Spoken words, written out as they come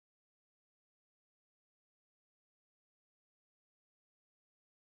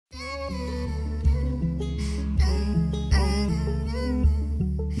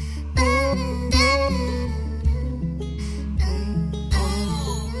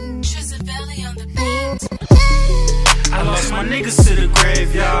niggas to the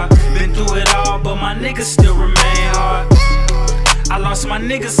graveyard. Been through it all, but my niggas still remain hard. I lost my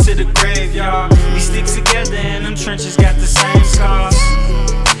niggas to the graveyard. We stick together and them trenches got the same scars.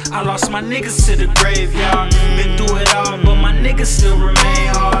 I lost my niggas to the graveyard. Been through it all, but my niggas still remain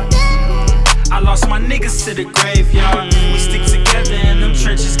hard. I lost my niggas to the graveyard. We stick together and them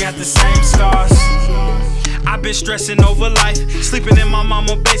trenches got the same scars. I've been stressing over life, sleeping in my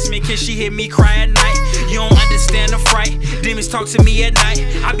mama's basement, cause she hear me cry at night. You don't understand the fright, demons talk to me at night.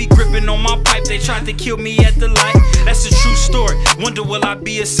 I be gripping on my pipe, they tried to kill me at the light. That's a true story, wonder will I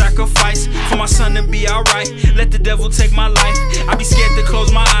be a sacrifice for my son to be alright. Let the devil take my life, I be scared to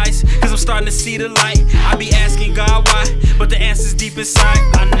close my eyes, cause I'm starting to see the light. I be asking God why, but the answer's deep inside.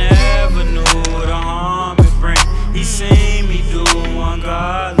 I never knew the harm it bring. He seen me do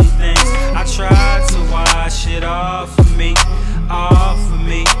ungodly things. I tried to wash it off of me, off of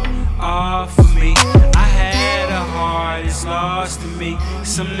me, off of me. I had a heart, it's lost in me.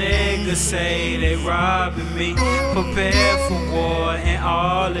 Some niggas say they robbing me. Prepared for war and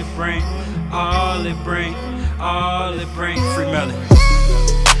all it bring, all it bring, all it bring. Free Melly.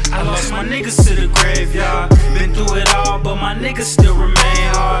 I lost my niggas to the graveyard. Been through it all, but my niggas still remain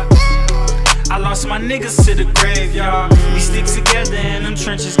hard. I lost my niggas to the graveyard. We stick together and them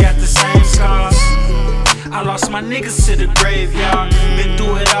trenches got the same scars. I lost my niggas to the graveyard. Been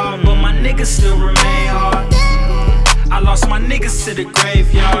through it all, but my niggas still remain hard. I lost my niggas to the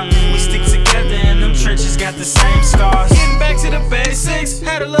graveyard. We stick together and them trenches got the same scars. Getting back to the basics,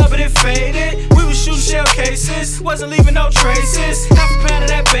 had a love but it faded. We was shooting shell cases, wasn't leaving no traces. Half a pound of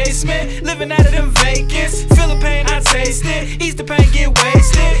that basement, living out of them vacants. Feel the pain, I taste it, ease the pain, get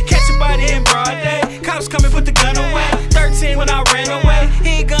wasted. Catch a body in broad day, cops come and put the gun away. 13 when I ran away,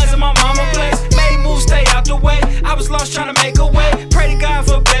 hid guns in my mama place. Made moves, stay out the way, I was lost trying to make a way. Pray to God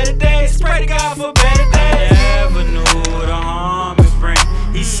for better days, pray to God for better days. I never knew the harm it bring.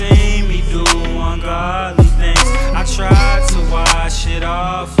 He seen me do ungodly things. I tried to wash it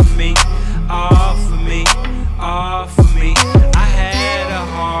off of me, off of me, off of me. I had a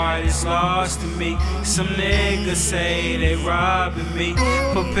heart, it's lost in me. Some niggas say they robbing me.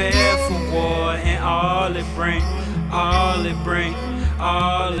 Prepared for war and all it bring, all it bring,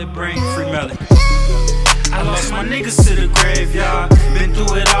 all it bring. Free Melly. I lost my niggas to the graveyard. Been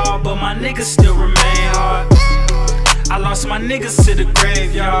through it all, but my niggas still remain hard. I lost my niggas to the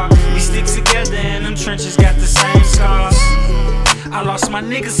graveyard. We stick together and them trenches got the same scars. I lost my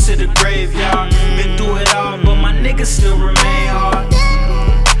niggas to the graveyard. Been through it all, but my niggas still remain hard.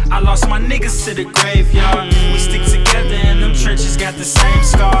 I lost my niggas to the graveyard. We stick together and them trenches got the same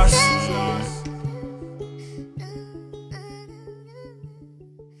scars.